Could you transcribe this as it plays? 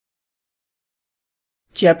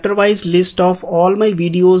chapter-wise list of all my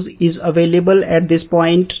videos is available at this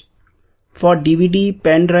point. For DVD,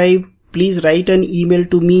 pen drive, please write an email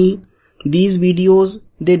to me. These videos,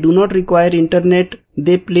 they do not require internet,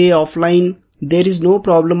 they play offline, there is no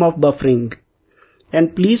problem of buffering.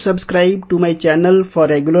 And please subscribe to my channel for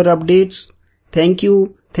regular updates. Thank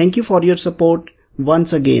you for your support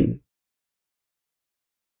once again.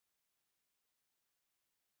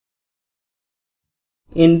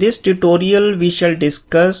 In this tutorial, we shall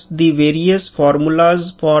discuss the various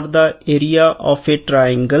formulas for the area of a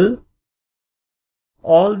triangle.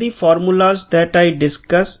 All the formulas that I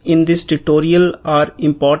discuss in this tutorial are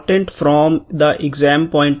important from the exam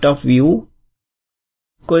point of view.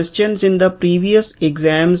 Questions in the previous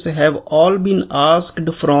exams have all been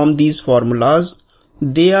asked from these formulas.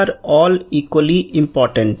 They are all equally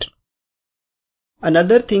important.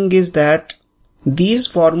 Another thing is that these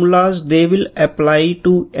formulas, they will apply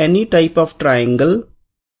to any type of triangle,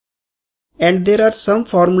 and there are some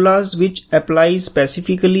formulas which apply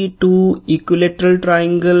specifically to equilateral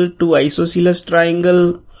triangle, to isosceles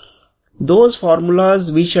triangle. Those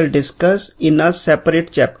formulas we shall discuss in a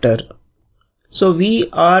separate chapter. So we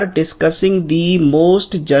are discussing the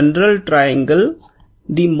most general triangle,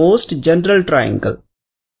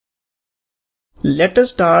 Let us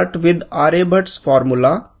start with Aryabhat's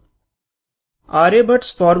formula.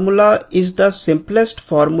 Aryabhat's formula is the simplest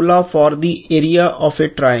formula for the area of a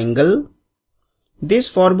triangle. This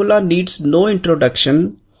formula needs no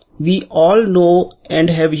introduction. We all know and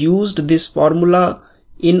have used this formula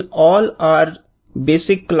in all our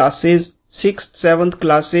basic classes, 6th, 7th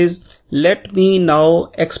classes. Let me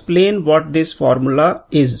now explain what this formula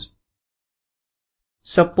is.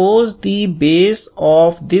 Suppose the base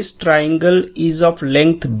of this triangle is of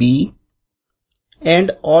length b,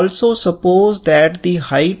 and also suppose that the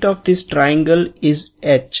height of this triangle is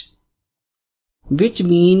h, which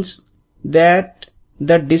means that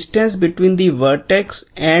the distance between the vertex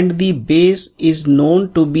and the base is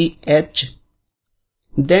known to be h.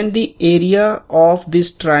 Then the area of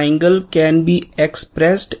this triangle can be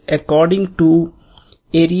expressed according to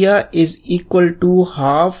area is equal to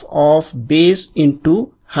half of base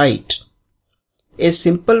into height. A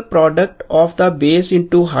simple product of the base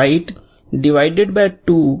into height divided by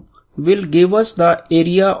 2 will give us the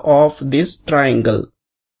area of this triangle.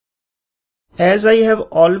 As I have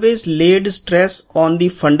always laid stress on the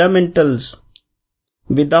fundamentals,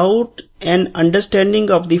 without an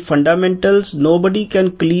understanding of the fundamentals, nobody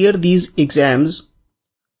can clear these exams,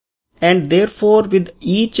 and therefore with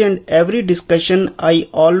each and every discussion I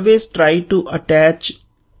always try to attach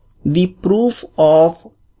the proof of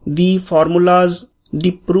the formulas,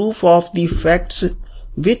 the proof of the facts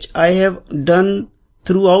which I have done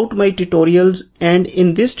throughout my tutorials, and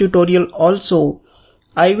in this tutorial also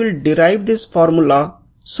I will derive this formula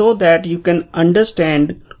so that you can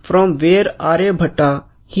understand from where Aryabhata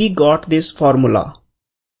he got this formula.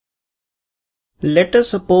 Let us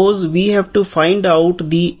suppose we have to find out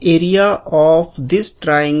the area of this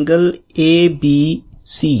triangle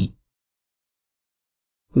ABC.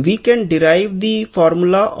 We can derive the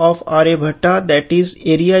formula of Aryabhata, that is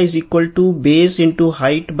area is equal to base into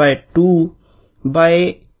height by 2,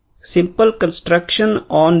 by simple construction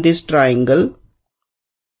on this triangle.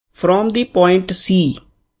 From the point C,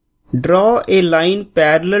 draw a line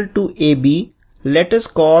parallel to AB. Let us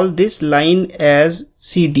call this line as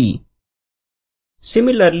CD.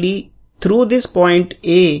 Similarly, through this point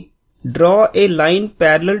A, draw a line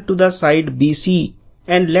parallel to the side BC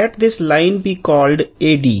and let this line be called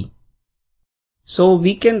AD. So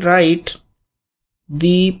we can write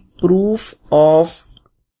the proof of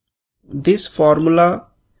this formula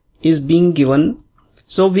is being given.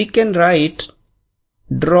 So we can write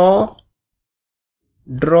draw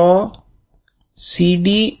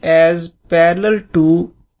CD as parallel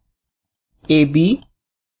to AB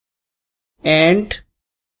and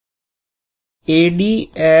AD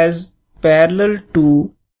as parallel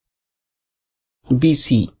to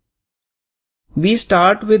BC. We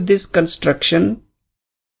start with this construction.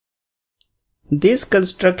 This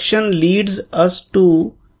construction leads us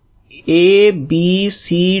to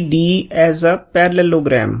ABCD as a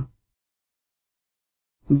parallelogram,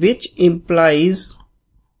 which implies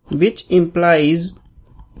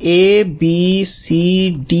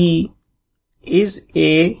ABCD is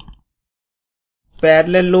a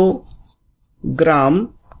parallelogram.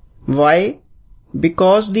 Why?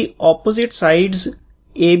 Because the opposite sides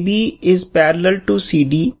AB is parallel to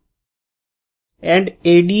CD and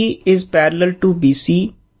AD is parallel to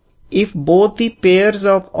BC. If both the pairs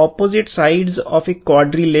of opposite sides of a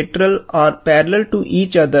quadrilateral are parallel to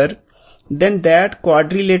each other, then that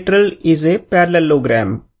quadrilateral is a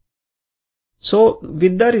parallelogram. So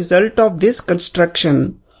with the result of this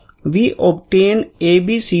construction, we obtain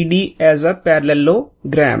ABCD as a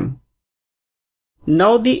parallelogram.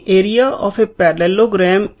 Now the area of a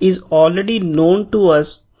parallelogram is already known to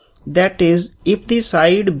us, that is, if the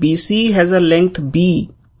side BC has a length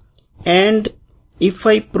B, and if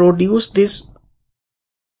I produce this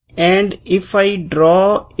and if I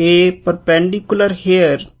draw a perpendicular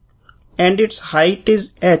here and its height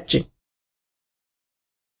is h,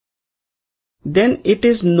 then it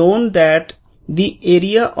is known that the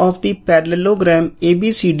area of the parallelogram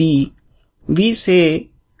ABCD,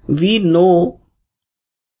 we know.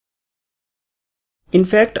 In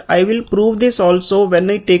fact, I will prove this also when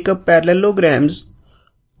I take up parallelograms.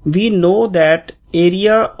 We know that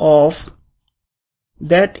area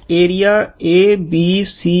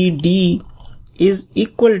ABCD is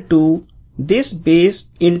equal to this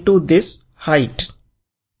base into this height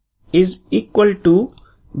is equal to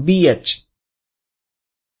BH.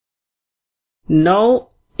 Now,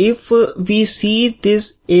 if we see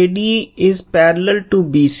this AD is parallel to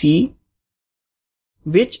BC,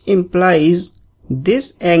 which implies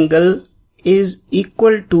this angle is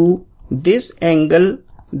equal to this angle,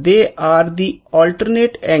 they are the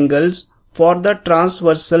alternate angles for the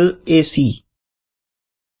transversal AC.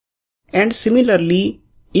 And similarly,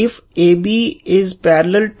 if AB is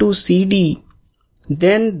parallel to CD,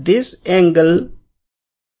 then this angle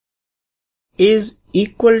is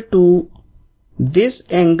equal to this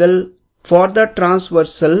angle for the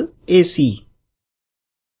transversal AC.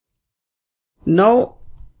 Now,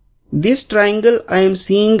 this triangle I am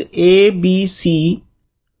seeing ABC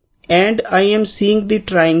and I am seeing the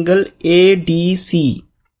triangle ADC.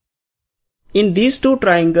 In these two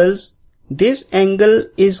triangles, this angle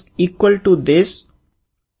is equal to this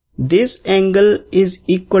angle is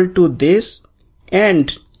equal to this,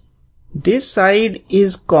 and this side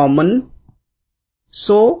is common.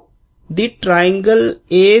 So, the triangle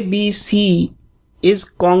ABC is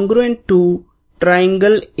congruent to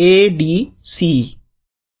triangle ADC.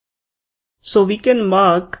 So we can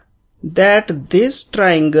mark that this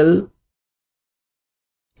triangle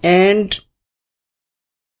and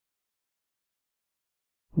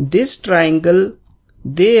this triangle,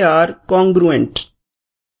 they are congruent.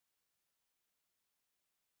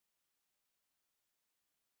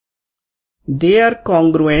 They are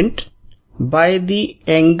congruent by the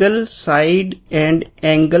angle side and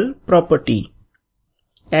angle property.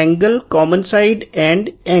 Angle, common side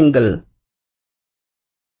and angle.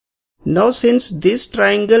 Now since this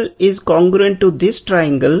triangle is congruent to this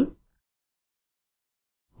triangle,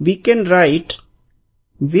 we can write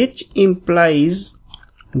which implies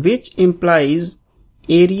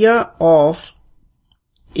area of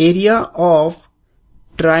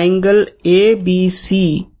triangle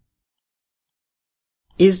ABC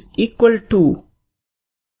is equal to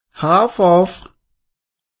half of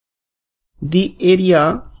the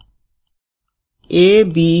area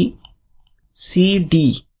ABCD,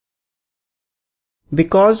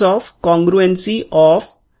 because of congruency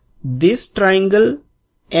of this triangle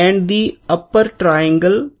and the upper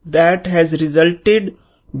triangle that has resulted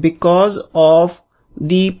because of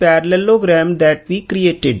the parallelogram that we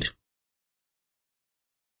created.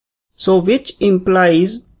 So which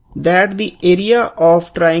implies that the area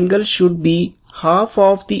of triangle should be half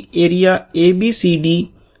of the area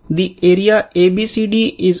ABCD. The area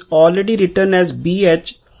ABCD is already written as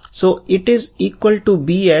BH, so it is equal to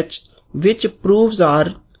BH, which proves our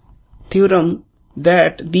theorem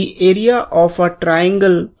that the area of a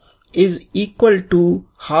triangle is equal to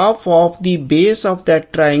half of the base of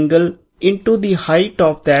that triangle into the height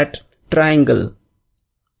of that triangle.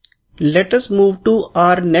 Let us move to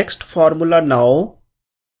our next formula now.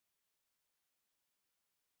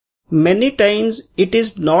 Many times it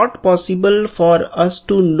is not possible for us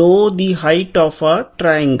to know the height of a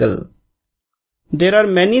triangle. There are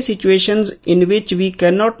many situations in which we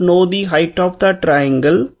cannot know the height of the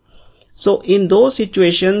triangle. So in those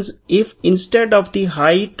situations, if instead of the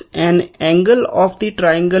height an angle of the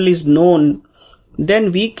triangle is known,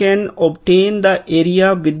 then we can obtain the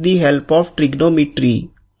area with the help of trigonometry.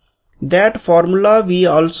 That formula we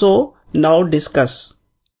also now discuss.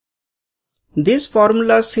 This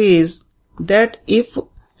formula says that if,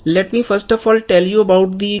 let me first of all tell you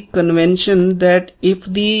about the convention, that if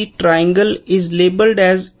the triangle is labeled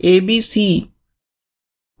as ABC,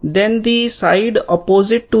 then the side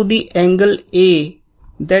opposite to the angle A,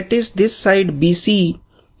 that is this side BC,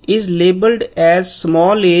 is labeled as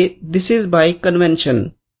small a. This is by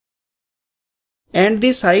convention. And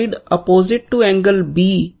the side opposite to angle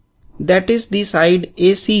B, that is the side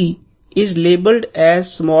AC, is labeled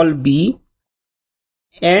as small b,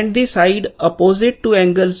 and the side opposite to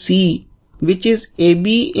angle C, which is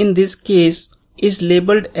AB in this case, is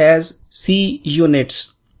labeled as C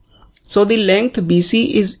units. So the length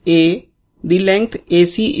BC is A, the length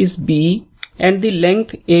AC is B, and the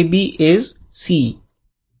length AB is C.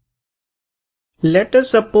 Let us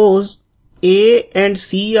suppose A and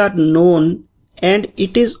C are known, and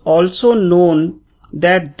it is also known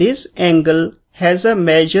that this angle has a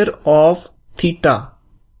measure of theta.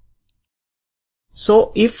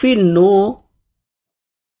 So if we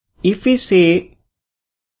say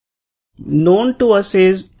known to us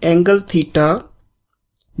is angle theta,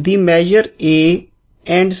 the measure A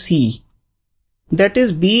and C. That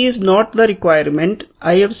is, B is not the requirement.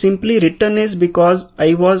 I have simply written is because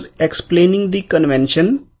I was explaining the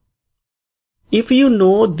convention. If you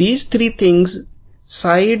know these three things,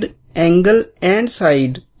 side, angle and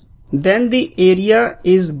side, then the area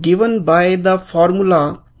is given by the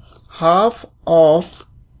formula half of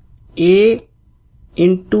A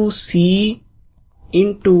into C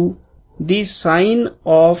into the sine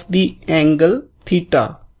of the angle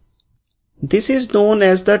theta. This is known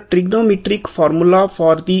as the trigonometric formula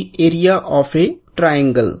for the area of a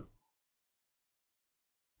triangle.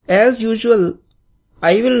 As usual,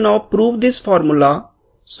 I will now prove this formula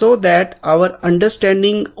so that our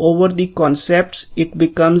understanding over the concepts it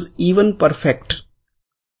becomes even perfect.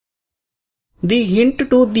 The hint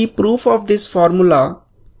to the proof of this formula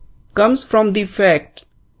comes from the fact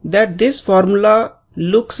that this formula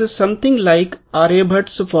looks something like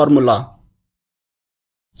Aryabhat's formula.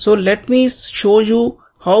 So let me show you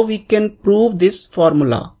how we can prove this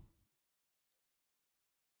formula.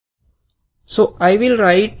 So I will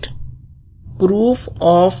write proof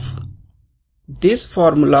of this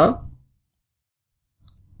formula.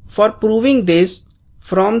 For proving this,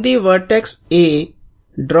 from the vertex A,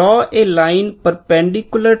 draw a line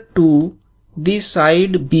perpendicular to the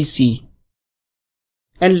side BC.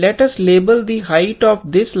 And let us label the height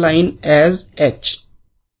of this line as h.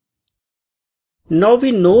 Now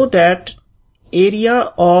we know that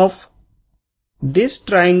area of this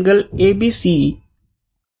triangle ABC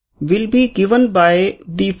will be given by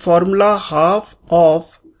the formula half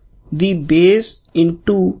of the base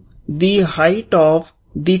into the height of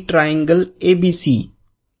the triangle ABC.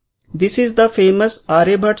 This is the famous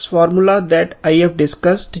Aryabhat's formula that I have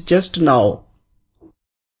discussed just now.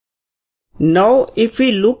 Now if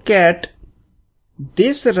we look at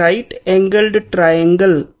this right-angled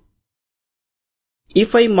triangle,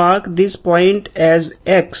 if I mark this point as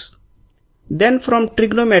X, then from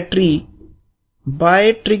trigonometry,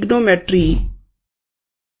 by trigonometry,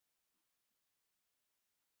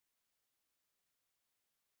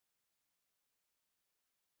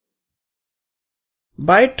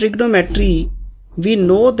 we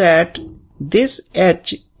know that this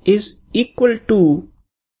h is equal to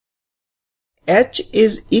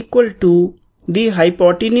the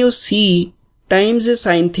hypotenuse C times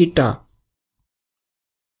sin theta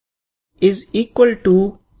is equal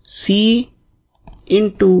to C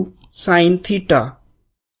into sin theta.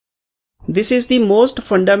 This is the most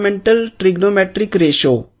fundamental trigonometric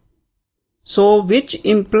ratio. So which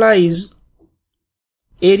implies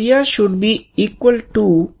area should be equal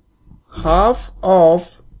to half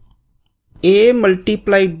of A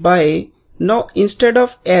multiplied by, now instead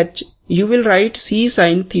of h you will write C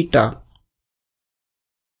sin theta.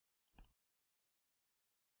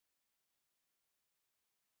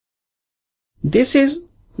 This is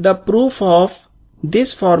the proof of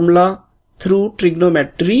this formula through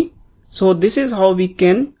trigonometry. So this is how we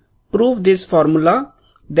can prove this formula,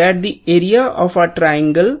 that the area of a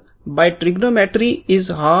triangle by trigonometry is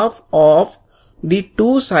half of the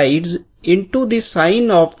two sides into the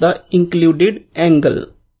sine of the included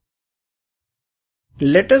angle.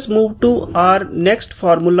 Let us move to our next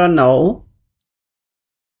formula now.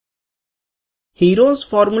 Heron's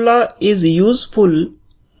formula is useful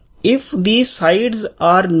if the sides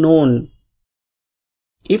are known.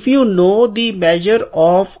 If you know the measure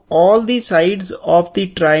of all the sides of the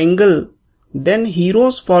triangle, then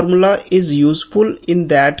Heron's formula is useful in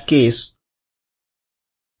that case.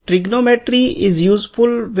 Trigonometry is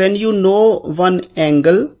useful when you know one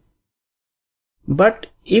angle, but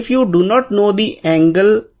if you do not know the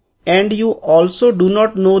angle and you also do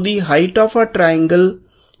not know the height of a triangle,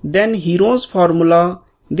 then Heron's formula,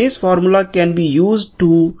 this formula can be used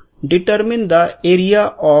to determine the area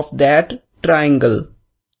of that triangle.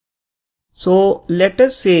 So let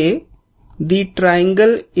us say the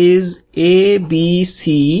triangle is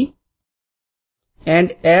ABC,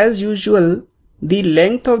 and as usual the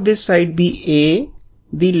length of this side be A,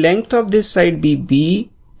 the length of this side be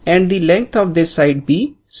B, and the length of this side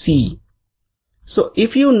be C. So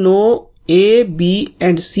if you know A, B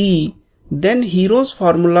and C, then Heron's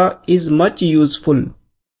formula is much useful.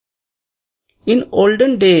 In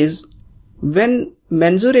olden days, when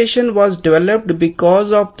mensuration was developed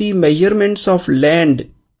because of the measurements of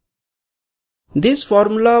land, this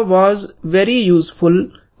formula was very useful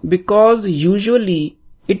because usually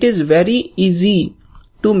it is very easy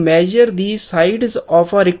to measure the sides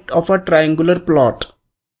of a triangular plot.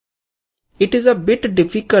 It is a bit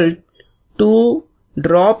difficult to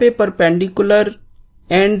drop a perpendicular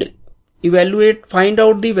and find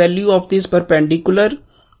out the value of this perpendicular.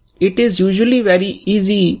 It is usually very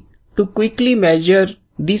easy to quickly measure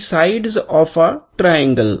the sides of a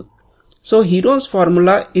triangle. So Heron's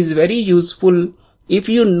formula is very useful if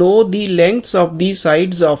you know the lengths of the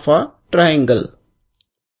sides of a triangle.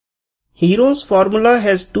 Heron's formula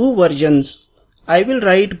has two versions. I will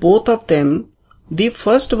write both of them. The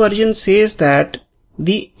first version says that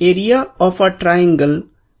the area of a triangle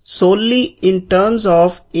solely in terms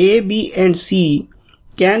of A, B and C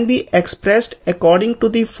can be expressed according to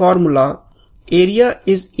the formula area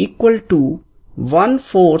is equal to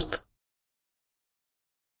 1/4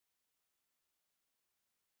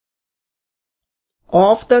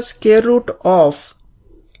 of the square root of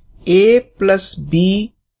A plus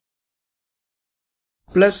B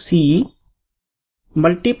plus C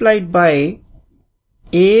multiplied by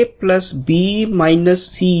A plus B minus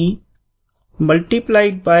C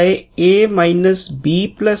multiplied by A minus B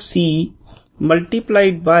plus C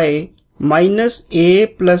multiplied by minus A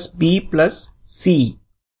plus B plus C.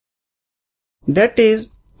 That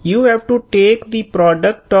is, you have to take the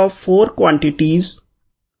product of four quantities.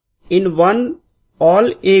 In one,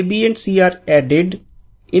 all A, B and C are added.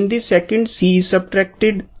 In the second, C is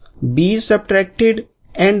subtracted, B is subtracted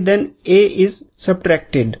and then A is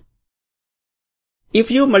subtracted.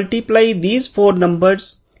 If you multiply these four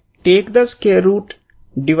numbers, take the square root,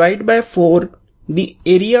 divide by 4, the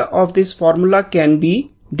area of this formula can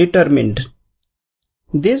be determined.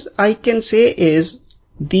 This I can say is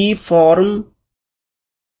the form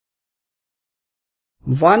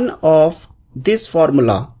 1 of this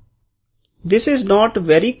formula. This is not a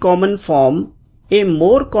very common form. A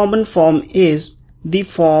more common form is the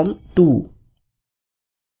form 2.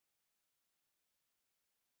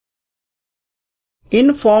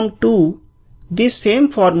 In form 2, the same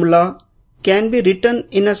formula can be written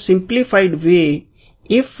in a simplified way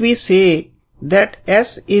if we say that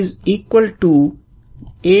S is equal to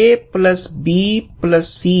A plus B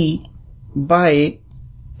plus C by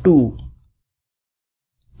 2.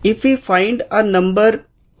 If we find a number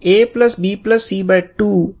A plus B plus C by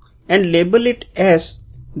 2 and label it S,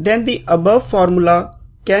 then the above formula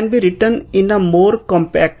can be written in a more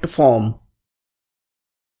compact form.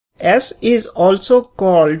 S is also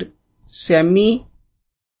called semiperimeter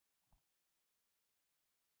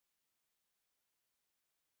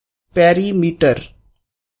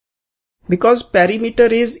because perimeter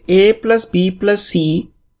is A plus B plus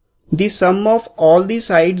C, the sum of all the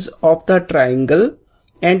sides of the triangle,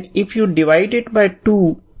 and if you divide it by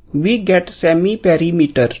 2, we get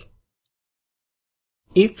semiperimeter.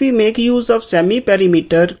 If we make use of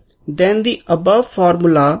semiperimeter, then the above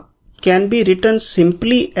formula can be written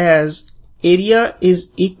simply as area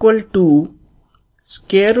is equal to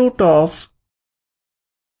square root of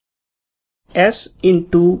S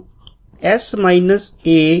into S minus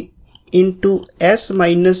A into S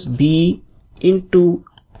minus B into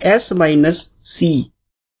S minus C.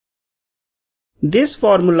 This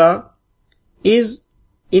formula is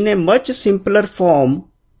in a much simpler form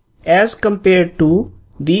as compared to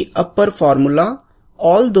the upper formula,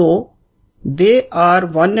 although they are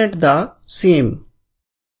one and the same.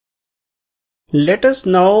 Let us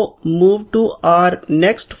now move to our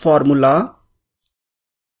next formula.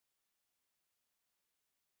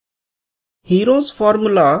 Heron's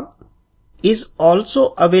formula is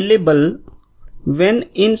also available when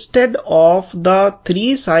instead of the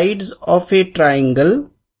three sides of a triangle,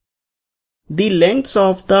 the lengths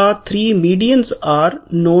of the three medians are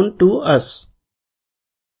known to us.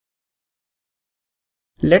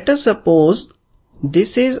 Let us suppose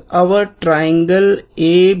this is our triangle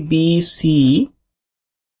ABC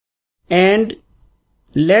and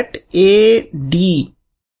let AD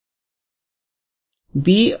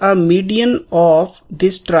be a median of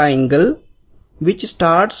this triangle which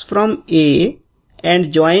starts from A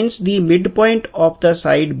and joins the midpoint of the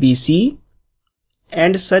side BC,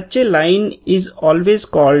 and such a line is always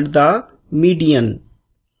called the median.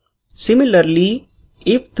 Similarly,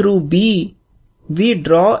 if through B we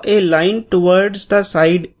draw a line towards the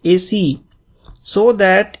side AC, so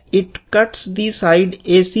that it cuts the side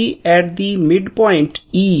AC at the midpoint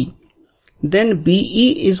E, then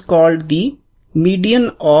BE is called the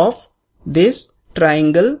median of this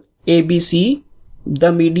triangle ABC,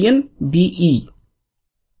 the median BE.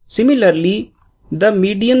 Similarly, the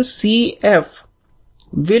median CF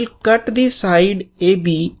will cut the side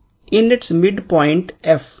AB in its midpoint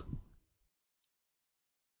F.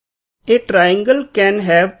 A triangle can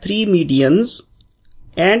have three medians,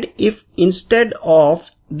 and if instead of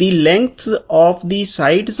the lengths of the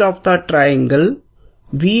sides of the triangle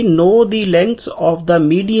we know the lengths of the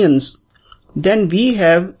medians, then we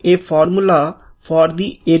have a formula for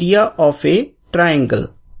the area of a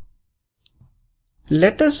triangle.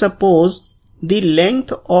 Let us suppose the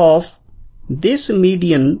length of this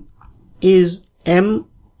median is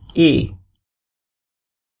MA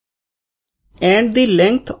and the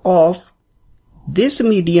length of this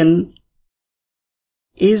median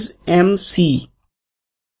is MC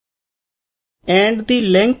and the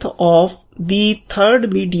length of the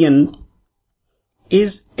third median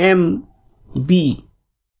is MB.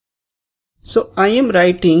 So I am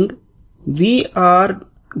writing we are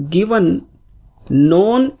given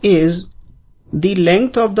known is the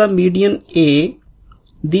length of the median A,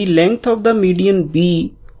 the length of the median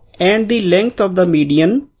B and the length of the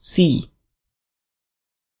median C.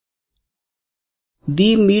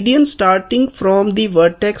 The median starting from the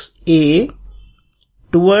vertex A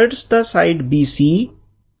towards the side BC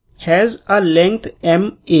has a length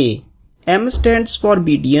MA. M stands for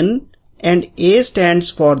median and A stands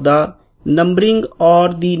for the numbering or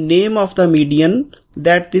the name of the median,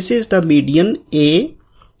 that this is the median A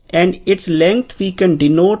and its length we can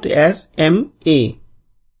denote as MA.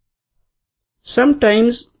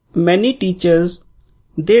 Sometimes many teachers,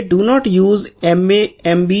 they do not use MA,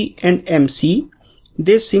 MB and MC.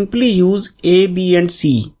 They simply use A, B and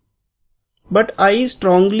C. But I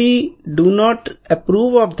strongly do not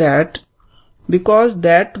approve of that, because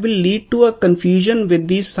that will lead to a confusion with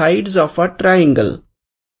the sides of a triangle.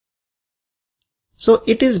 So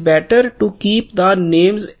it is better to keep the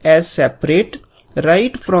names as separate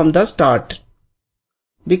right from the start.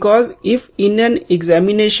 Because if in an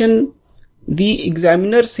examination the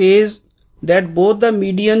examiner says that both the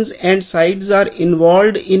medians and sides are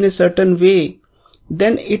involved in a certain way,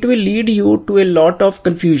 then it will lead you to a lot of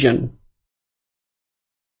confusion.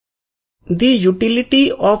 The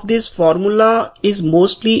utility of this formula is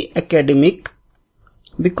mostly academic,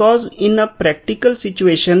 because in a practical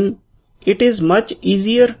situation it is much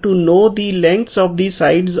easier to know the lengths of the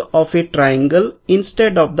sides of a triangle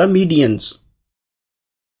instead of the medians.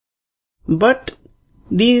 But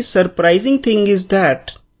the surprising thing is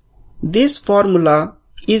that this formula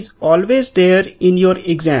is always there in your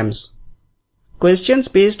exams. Questions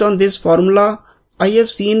based on this formula, I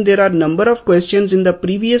have seen there are number of questions in the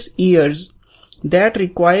previous years that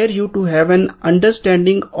require you to have an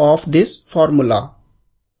understanding of this formula.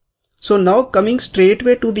 So now coming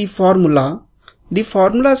straightway to the formula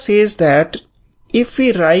says that if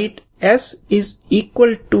we write S is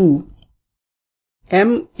equal to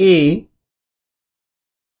MA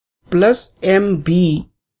plus MB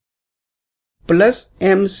plus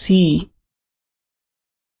MC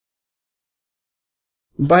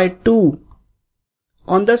by 2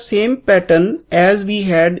 on the same pattern as we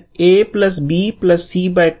had A plus B plus C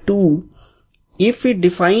by 2, if we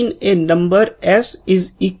define a number S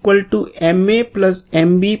is equal to MA plus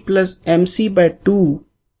MB plus MC by 2,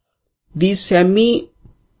 the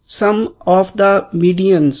sum of the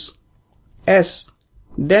medians S,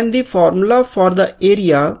 then the formula for the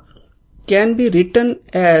area can be written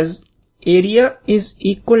as area is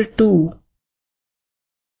equal to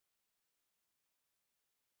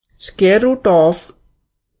square root of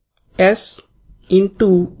S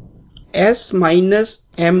into S minus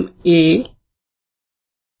MA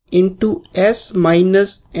into S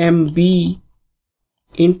minus MB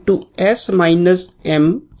into S minus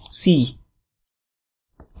MC.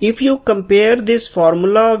 If you compare this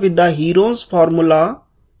formula with the Heron's formula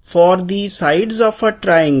for the sides of a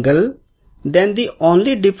triangle, then the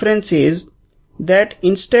only difference is that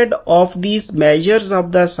instead of these measures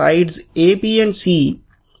of the sides A, B and C,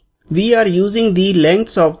 we are using the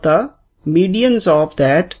lengths of the medians of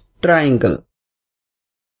that triangle.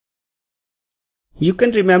 You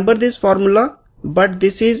can remember this formula, but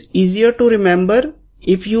this is easier to remember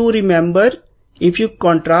if you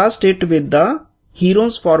contrast it with the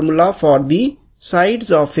Heron's formula for the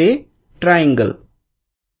sides of a triangle.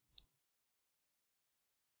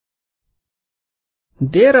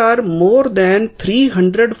 There are more than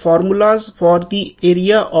 300 formulas for the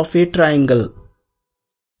area of a triangle.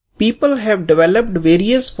 People have developed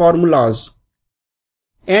various formulas.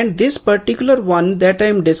 And this particular one that I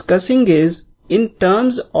am discussing is in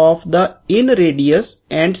terms of the inradius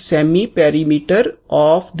and semiperimeter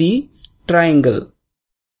of the triangle.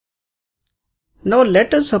 Now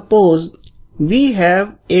let us suppose we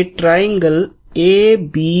have a triangle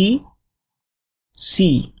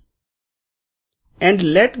ABC and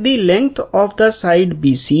let the length of the side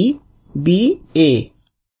BC be A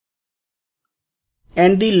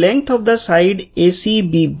and the length of the side AC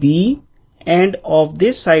be B and of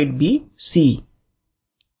this side be C.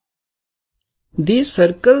 The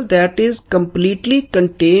circle that is completely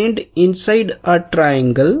contained inside a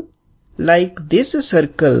triangle like this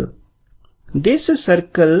circle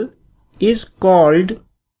is called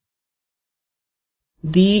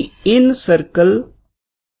the in circle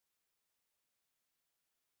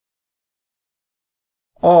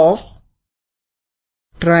of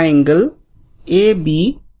triangle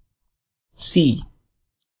ABC,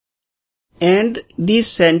 and the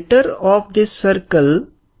center of this circle,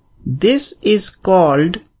 this is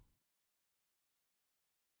called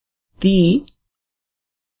the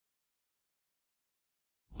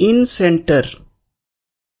in-center,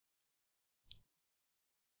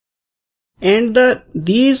 and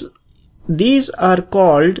these are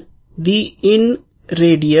called the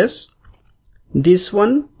inradius, this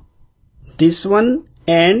one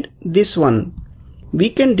and this one. We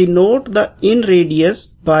can denote the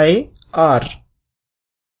inradius by R.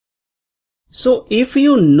 So if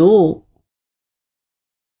you know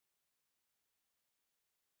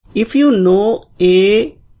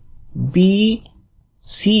A, B,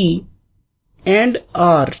 C and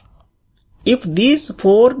R, if these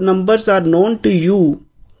four numbers are known to you,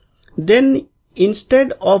 then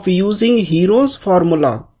instead of using Heron's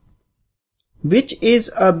formula, which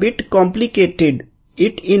is a bit complicated,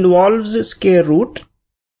 it involves square root.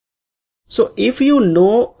 So if you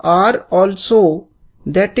know R also,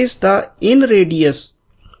 that is the inradius,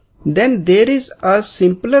 then there is a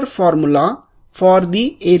simpler formula for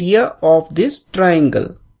the area of this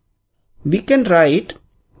triangle. We can write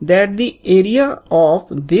that the area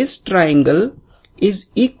of this triangle is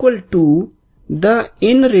equal to the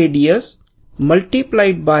inradius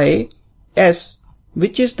multiplied by S,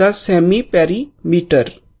 which is the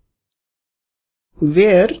semiperimeter,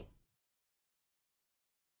 where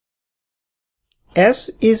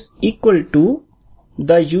S is equal to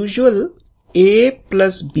the usual A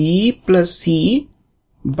plus B plus C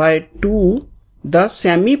by 2, the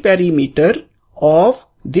semiperimeter of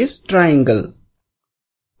this triangle.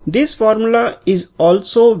 This formula is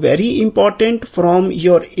also very important from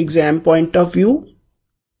your exam point of view.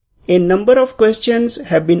 A number of questions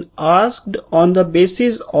have been asked on the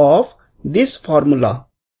basis of this formula.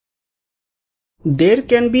 There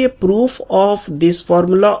can be a proof of this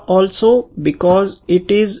formula also, because it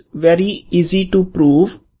is very easy to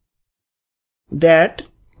prove that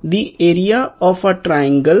the area of a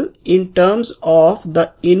triangle in terms of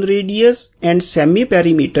the inradius and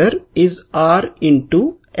semiperimeter is R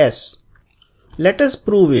into S. Let us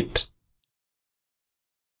prove it.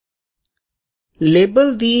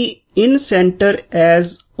 Label the in-center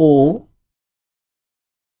as O.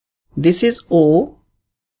 This is O.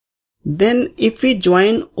 Then if we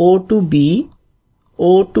join O to B,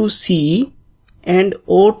 O to C and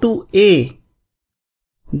O to A,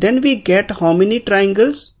 then we get how many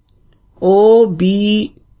triangles?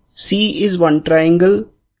 OBC is one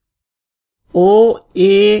triangle,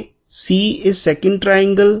 OAC is second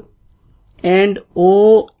triangle, and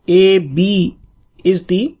OAB is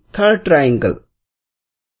the third triangle.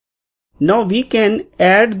 Now we can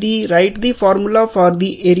write the formula for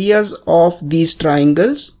the areas of these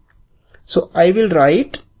triangles. So I will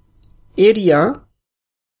write area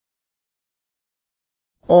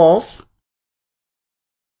of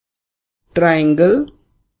triangle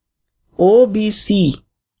OBC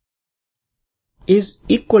is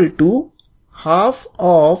equal to half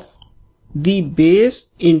of the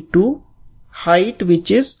base into height,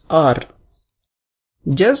 which is R.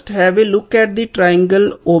 Just have a look at the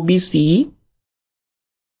triangle OBC.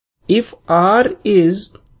 If R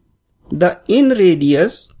is the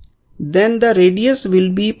inradius, then the radius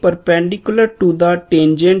will be perpendicular to the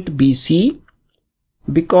tangent BC,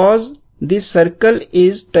 because this circle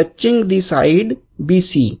is touching the side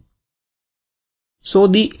BC. So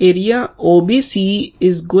the area OBC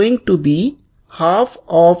is going to be half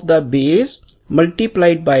of the base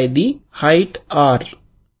multiplied by the height R.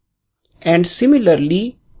 And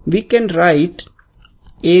similarly, we can write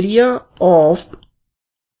area of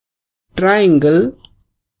triangle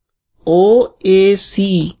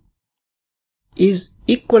OAC is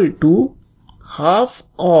equal to half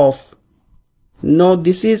of Now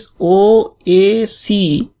this is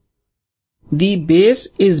OAC. The base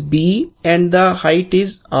is B and the height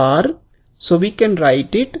is R. So we can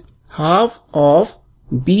write it half of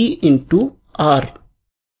B into R.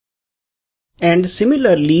 And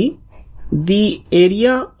similarly, the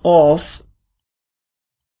area of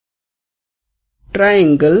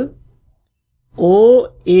triangle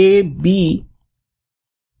OAB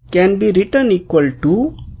can be written equal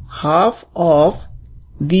to half of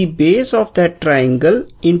the base of that triangle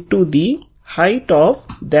into the height of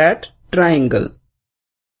that triangle.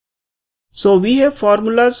 So we have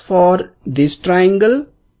formulas for this triangle,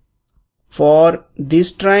 for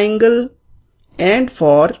this triangle, and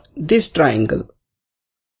for this triangle.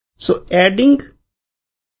 So adding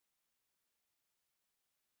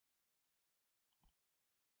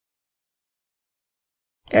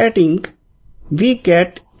we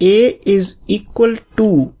get A is equal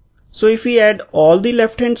to, so if we add all the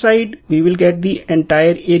left hand side, we will get the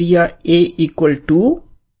entire area A equal to,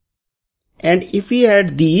 and if we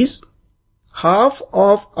add these, half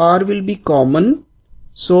of R will be common,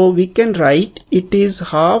 so we can write it is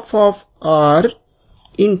half of R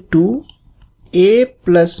into A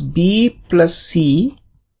plus B plus C,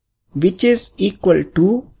 which is equal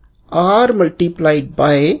to R multiplied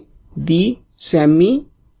by the semiperimeter.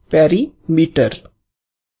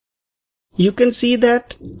 You can see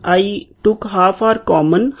that I took half R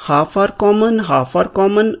common, half R common, half R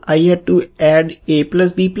common. I had to add A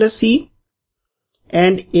plus B plus C,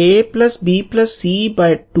 and A plus B plus C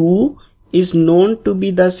by 2 is known to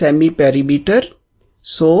be the semiperimeter.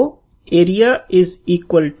 So area is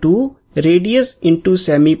equal to radius into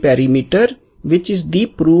semiperimeter, which is the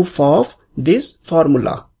proof of this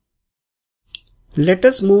formula. Let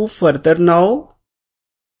us move further now.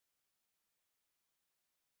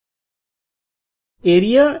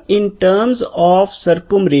 Area in terms of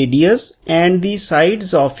circumradius and the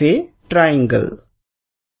sides of a triangle.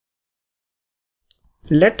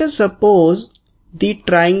 Let us suppose the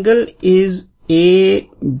triangle is A,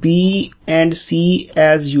 B and C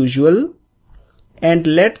as usual, and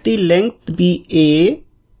let the length be A,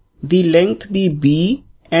 the length be B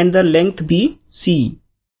and the length be C.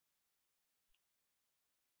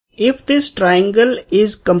 If this triangle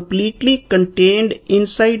is completely contained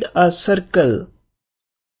inside a circle,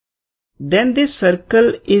 then this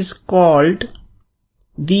circle is called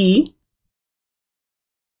the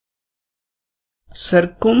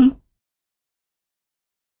circumcircle.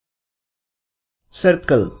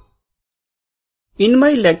 In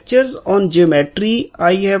my lectures on geometry,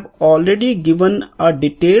 I have already given a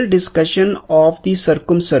detailed discussion of the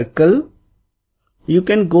circumcircle. You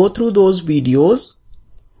can go through those videos.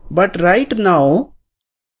 But right now,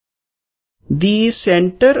 the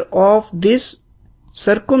center of this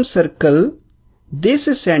circumcircle,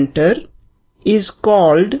 this center is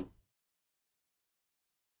called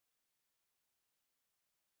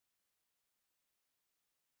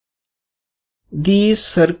the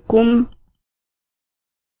circumcenter,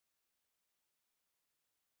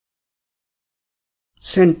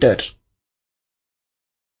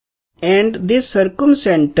 and this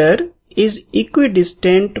circumcenter is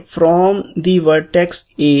equidistant from the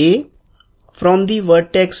vertex A, from the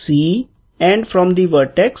vertex C and from the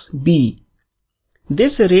vertex B.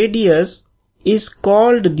 This radius is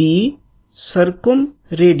called the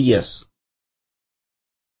circumradius.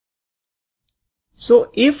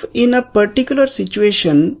 So if in a particular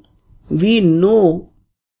situation we know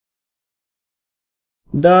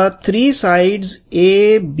the three sides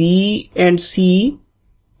A, B and C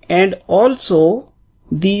and also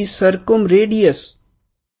the circumradius,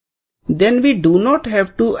 then we do not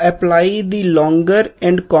have to apply the longer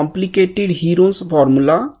and complicated Heron's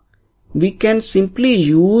formula. We can simply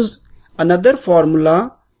use another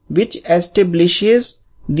formula which establishes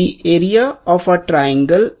the area of a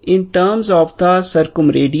triangle in terms of the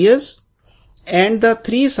circumradius and the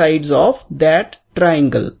three sides of that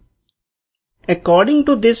triangle. According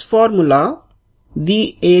to this formula,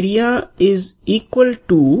 the area is equal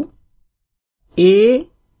to A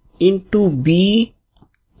into B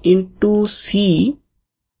into C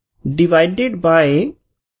divided by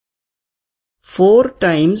 4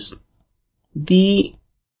 times the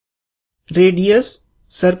radius,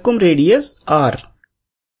 circumradius R.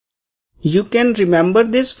 You can remember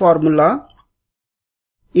this formula.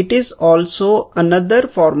 It is also another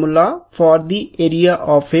formula for the area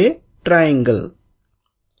of a triangle.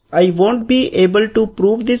 I won't be able to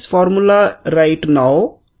prove this formula right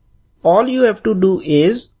now. All you have to do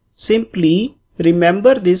is simply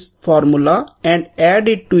remember this formula and add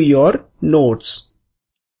it to your notes.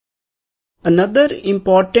 Another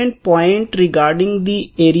important point regarding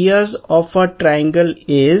the areas of a triangle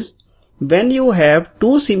is when you have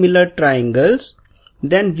two similar triangles,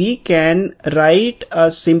 then we can write a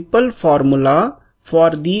simple formula for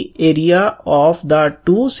the area of the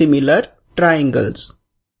two similar triangles.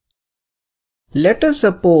 Let us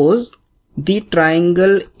suppose the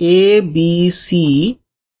triangle ABC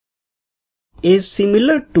is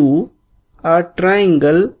similar to a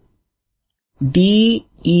triangle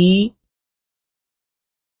DEF,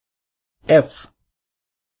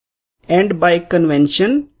 and by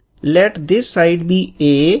convention let this side be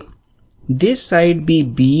A, this side be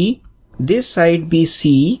B, this side be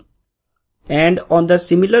C, and on the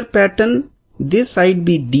similar pattern this side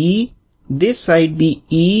be D, this side be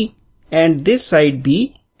E, and this side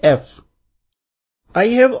be F. I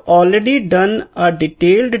have already done a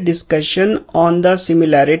detailed discussion on the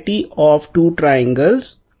similarity of two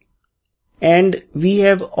triangles, and we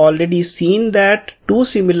have already seen that two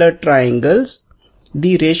similar triangles,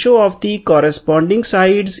 the ratio of the corresponding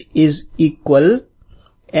sides is equal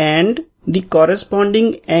and the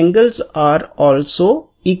corresponding angles are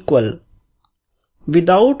also equal.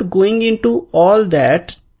 Without going into all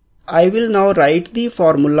that, I will now write the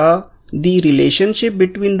formula, the relationship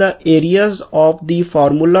between the areas of the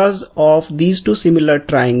formulas of these two similar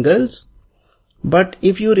triangles. But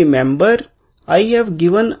if you remember, I have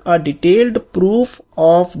given a detailed proof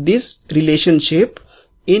of this relationship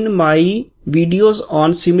in my videos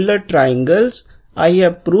on similar triangles. I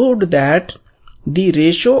have proved that the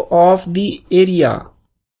ratio of the area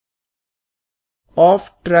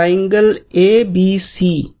of triangle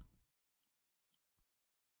ABC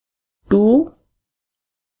to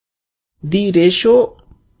the ratio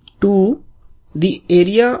to the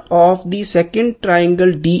area of the second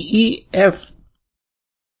triangle DEF,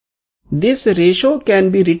 this ratio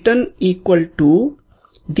can be written equal to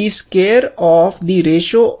the square of the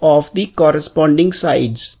ratio of the corresponding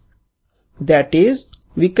sides. That is,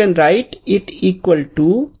 we can write it equal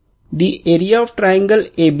to the area of triangle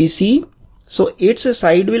ABC. So its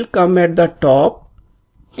side will come at the top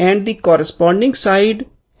and the corresponding side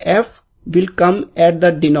F will come at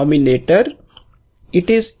the denominator. It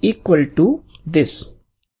is equal to this.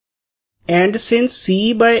 And since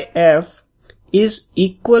C by F is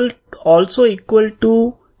also equal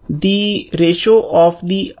to the ratio of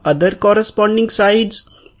the other corresponding sides,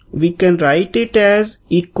 we can write it as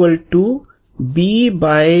equal to B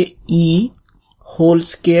by E whole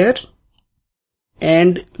square,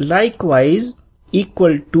 and likewise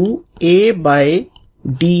equal to A by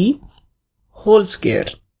D whole square.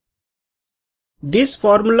 This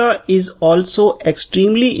formula is also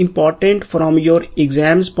extremely important from your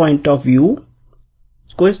exam's point of view.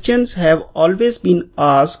 Questions have always been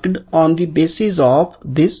asked on the basis of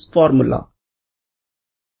this formula.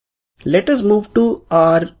 Let us move to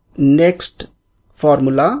our next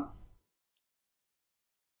formula.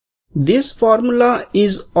 This formula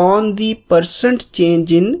is on the percent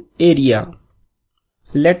change in area.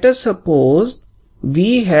 Let us suppose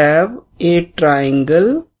we have a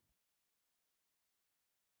triangle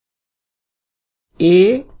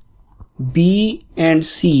A, B and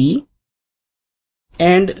C,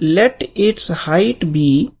 and let its height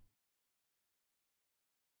be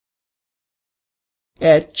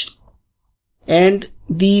H and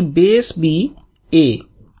the base be A.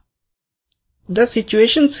 The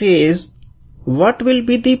situation says what will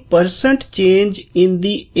be the percent change in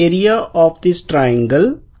the area of this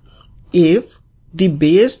triangle if the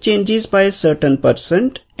base changes by a certain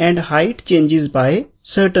percent and height changes by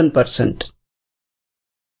certain percent.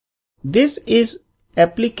 This is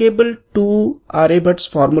applicable to Aryabhat's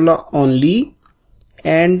formula only,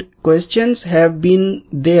 and questions have been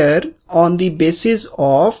there on the basis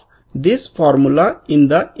of this formula in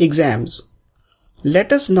the exams.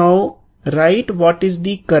 Let us now write what is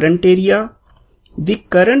the current area. The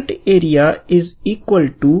current area is equal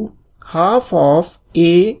to half of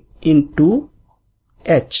A into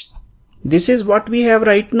H. This is what we have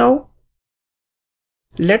right now.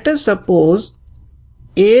 Let us suppose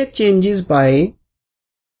A changes by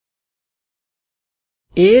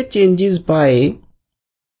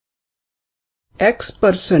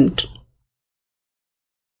X%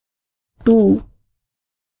 to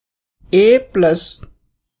A plus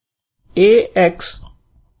AX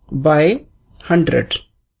by 100,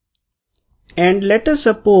 and let us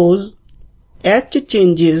suppose H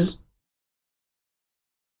changes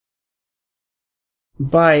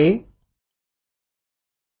by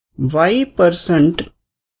Y%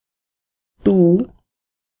 to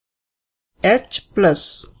H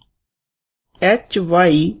plus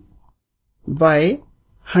HY by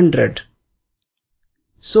 100.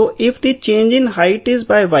 So if the change in height is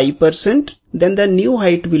by y%, then the new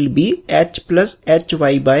height will be h plus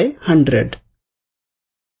hy by 100.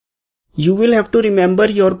 You will have to remember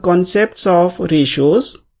your concepts of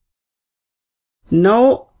ratios.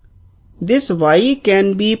 Now this y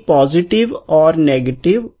can be positive or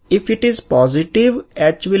negative. If it is positive,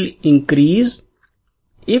 h will increase.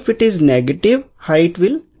 If it is negative, height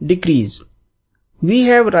will decrease. We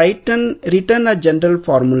have written a general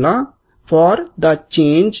formula for the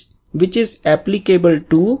change which is applicable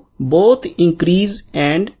to both increase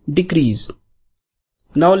and decrease.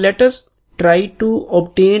 Now let us try to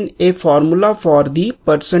obtain a formula for the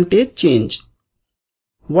percentage change.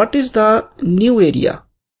 What is the new area?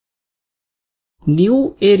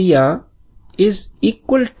 New area is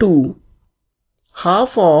equal to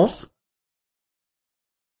half of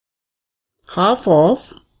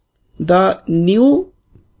the new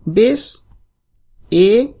base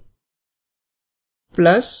a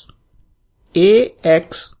plus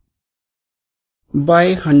ax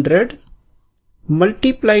by 100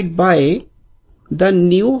 multiplied by the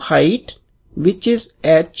new height which is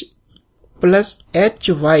h plus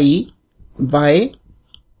hy by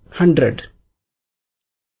 100,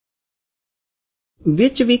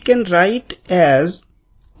 which we can write as,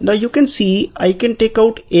 now you can see I can take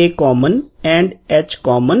out a common and h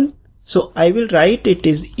common, so I will write it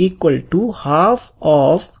is equal to half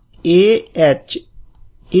of ah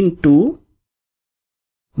into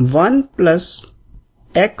 1 plus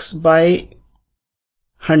x by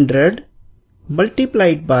 100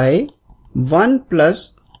 multiplied by 1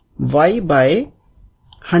 plus y by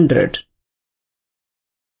 100,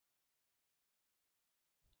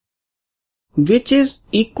 which is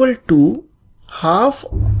equal to half.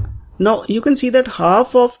 Now you can see that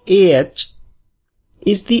half of ah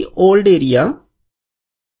is the old area,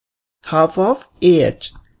 half of ah.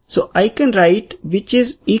 So I can write which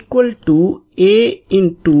is equal to a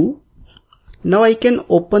into, now I can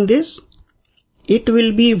open this, it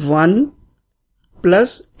will be 1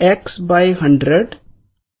 plus x by 100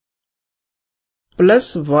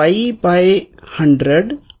 plus y by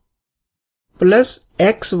 100 plus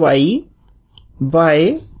xy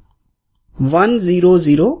by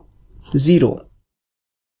 1000.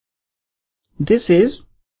 This is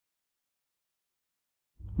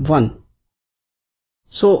 1.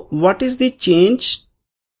 So what is the change?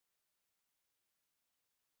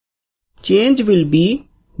 Change will be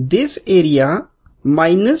this area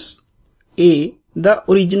minus a, the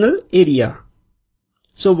original area.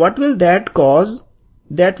 So what will that cause?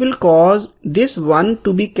 That will cause this 1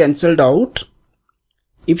 to be cancelled out.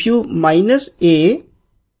 If you minus a,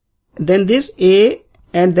 then this a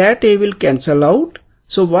and that a will cancel out.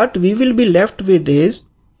 So what we will be left with is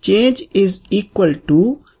change is equal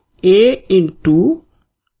to a into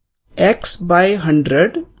x by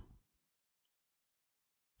 100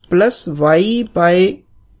 plus y by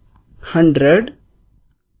 100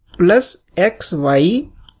 plus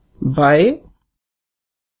xy by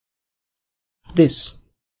this.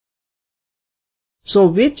 So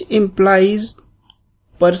which implies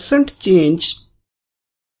percent change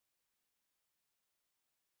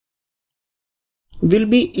will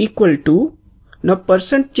be equal to, now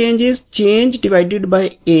percent change is change divided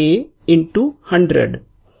by a into 100.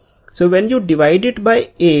 So when you divide it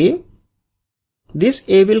by a, this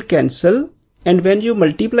a will cancel, and when you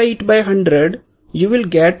multiply it by 100, you will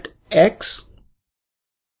get x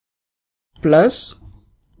plus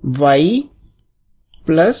y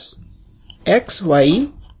plus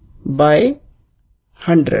xy by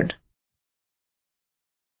 100.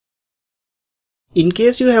 In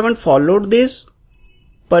case you haven't followed this,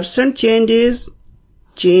 percent change is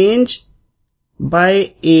change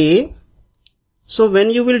by a. So when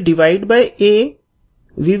you will divide by a,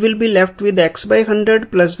 we will be left with x by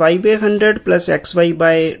 100 plus y by 100 plus xy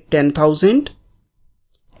by 10,000.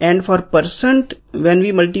 And for percent, when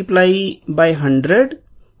we multiply by 100,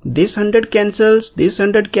 this 100 cancels, this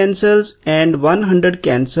 100 cancels, and 100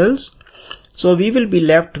 cancels. So we will be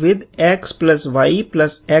left with x plus y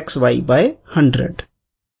plus xy by 100.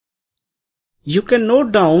 You can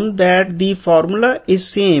note down that the formula is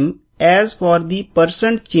same as for the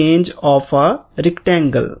percent change of a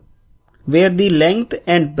rectangle, where the length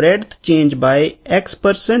and breadth change by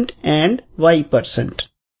x% and y%.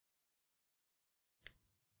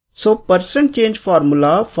 So percent change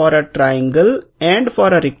formula for a triangle and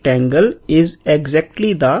for a rectangle is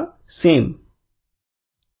exactly the same.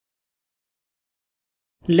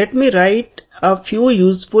 Let me write a few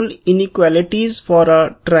useful inequalities for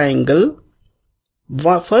a triangle.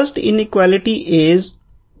 First inequality is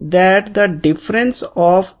that the difference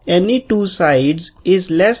of any two sides is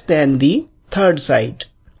less than the third side.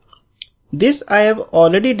 This I have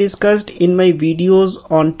already discussed in my videos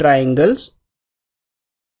on triangles,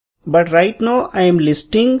 but right now I am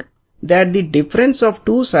listing that the difference of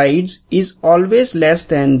two sides is always less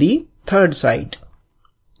than the third side.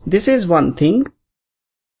 This is one thing.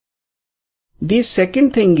 The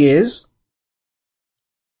second thing is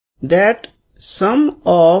that sum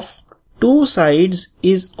of two sides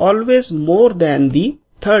is always more than the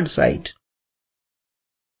third side.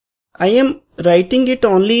 I am writing it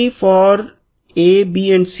only for A,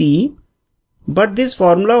 B and C, but this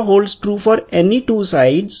formula holds true for any two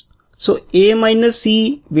sides. So A minus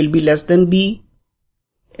C will be less than B,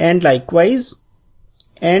 and likewise.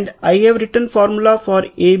 And I have written formula for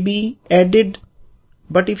AB added,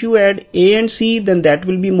 but if you add A and C, then that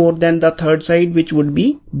will be more than the third side, which would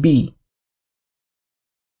be B.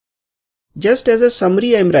 Just as a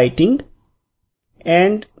summary I am writing,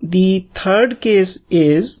 and the third case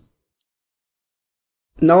is,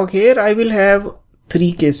 now here I will have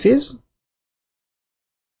three cases,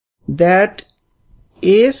 that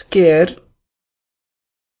A square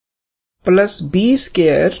plus B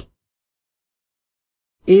square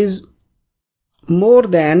is more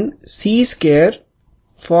than C square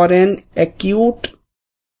for an acute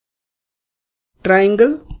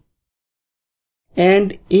triangle,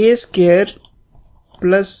 and A square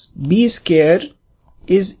plus B square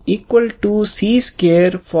is equal to C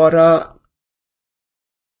square for a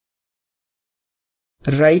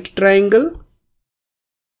right triangle,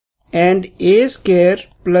 and A square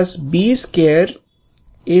plus B square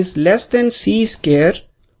is less than C square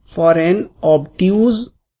for an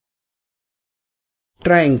obtuse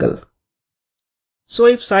triangle. So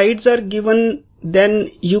if sides are given, then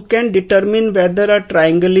you can determine whether a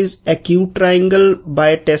triangle is acute triangle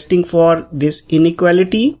by testing for this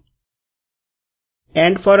inequality,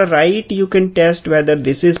 and for a right you can test whether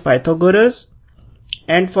this is Pythagoras,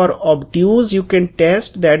 and for obtuse you can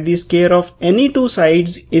test that the square of any two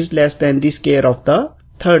sides is less than the square of the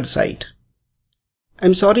third side.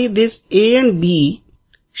 I'm sorry, this A and B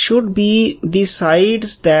should be the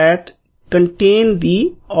sides that contain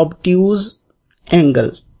the obtuse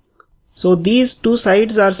angle. So these two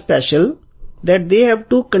sides are special, that they have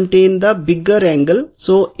to contain the bigger angle.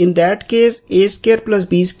 So in that case, A square plus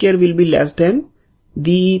B square will be less than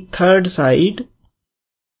the third side,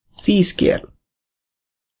 C square.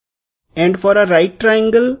 And for a right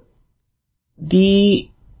triangle, the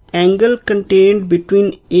angle contained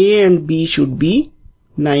between A and B should be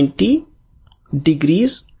 90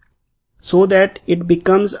 degrees, so that it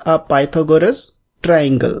becomes a Pythagoras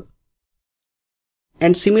triangle.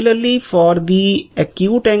 And similarly for the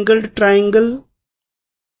acute angled triangle,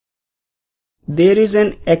 there is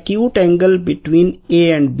an acute angle between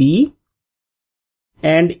A and B,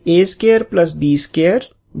 and A square plus B square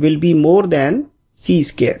will be more than C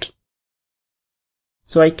square.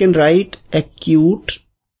 So I can write acute,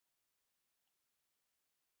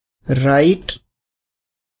 right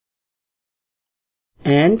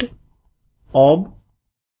and obtuse.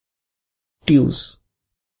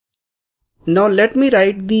 Now let me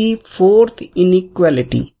write the fourth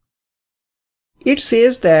inequality. It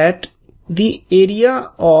says that the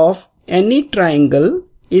area of any triangle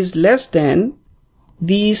is less than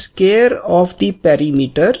the square of the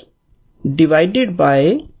perimeter divided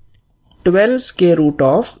by 12 square root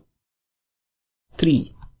of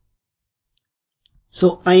 3.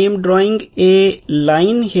 So I am drawing a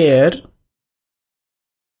line here.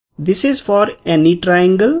 This is for any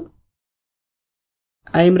triangle.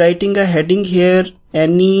 I am writing a heading here,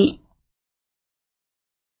 any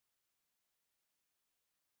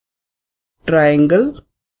triangle.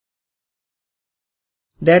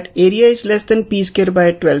 That area is less than P square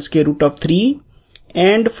by 12 square root of 3.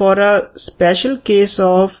 And for a special case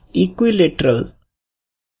of equilateral,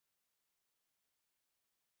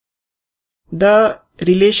 the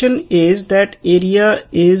relation is that area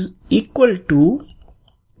is equal to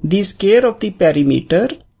the square of the perimeter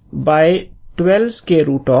by 12 square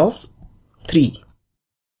root of 3.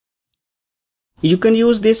 You can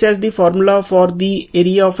use this as the formula for the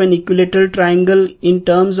area of an equilateral triangle in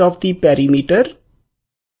terms of the perimeter.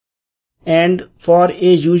 And for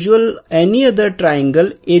a usual any other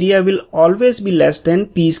triangle, area will always be less than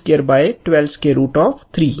P square by 12 square root of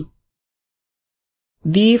 3.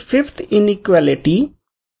 The fifth inequality,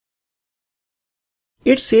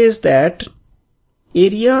 it says that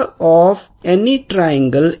area of any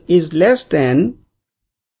triangle is less than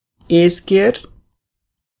A square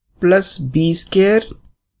plus B square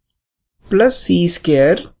plus C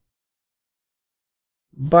square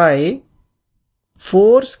by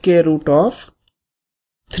 4 square root of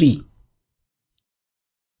 3.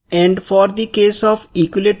 And for the case of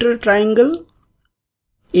equilateral triangle,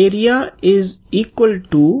 area is equal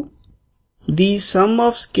to the sum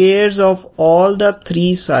of squares of all the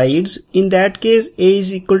three sides. In that case, A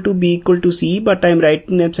is equal to B equal to C, but I am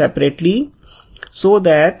writing them separately so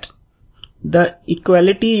that the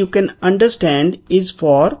equality you can understand is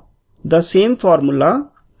for the same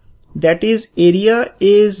formula, that is area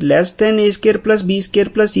is less than A square plus B square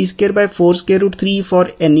plus C square by 4 square root 3 for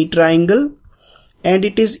any triangle, and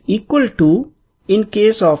it is equal to in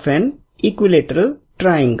case of an equilateral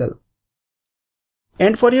triangle.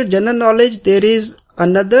 And for your general knowledge, there is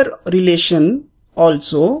another relation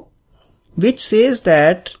also which says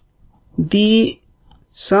that the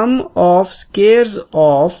sum of squares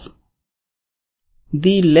of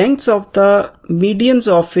the lengths of the medians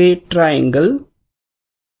of a triangle,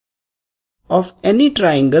 of any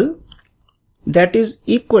triangle, that is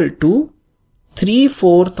equal to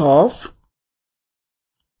 3/4 of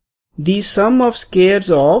the sum of squares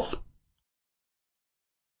of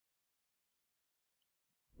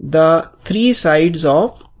the three sides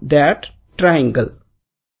of that triangle.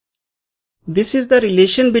 This is the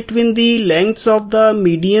relation between the lengths of the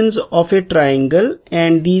medians of a triangle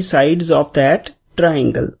and the sides of that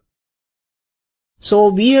triangle. So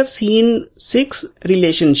we have seen 6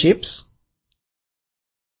 relationships.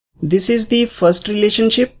 This is the first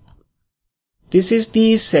relationship, this is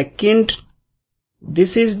the second,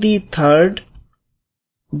 this is the third,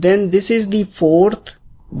 then this is the fourth,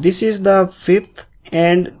 this is the fifth,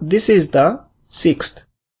 and this is the sixth.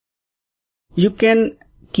 You can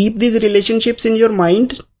keep these relationships in your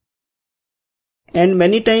mind, and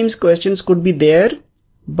many times questions could be there,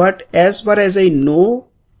 but as far as I know,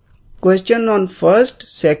 question on first,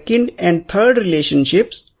 second and third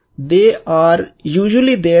relationships, they are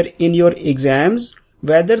usually there in your exams,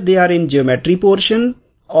 whether they are in geometry portion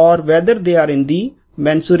or whether they are in the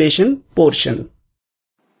mensuration portion.